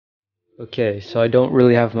Okay, so I don't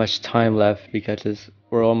really have much time left because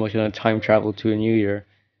we're almost gonna time travel to a new year.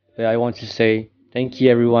 But I want to say thank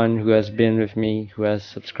you everyone who has been with me, who has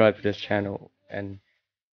subscribed to this channel, and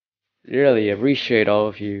really appreciate all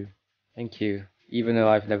of you. Thank you. Even though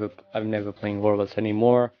I'm never playing Warlords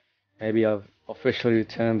anymore, maybe I'll officially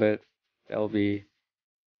return, but that'll be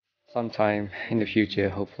sometime in the future,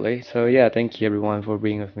 hopefully. So yeah, thank you everyone for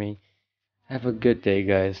being with me. Have a good day,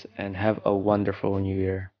 guys, and have a wonderful new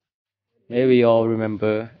year. May we all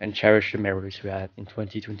remember and cherish the memories we had in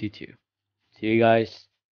 2022. See you guys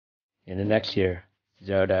in the next year.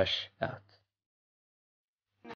 Zero Dash out.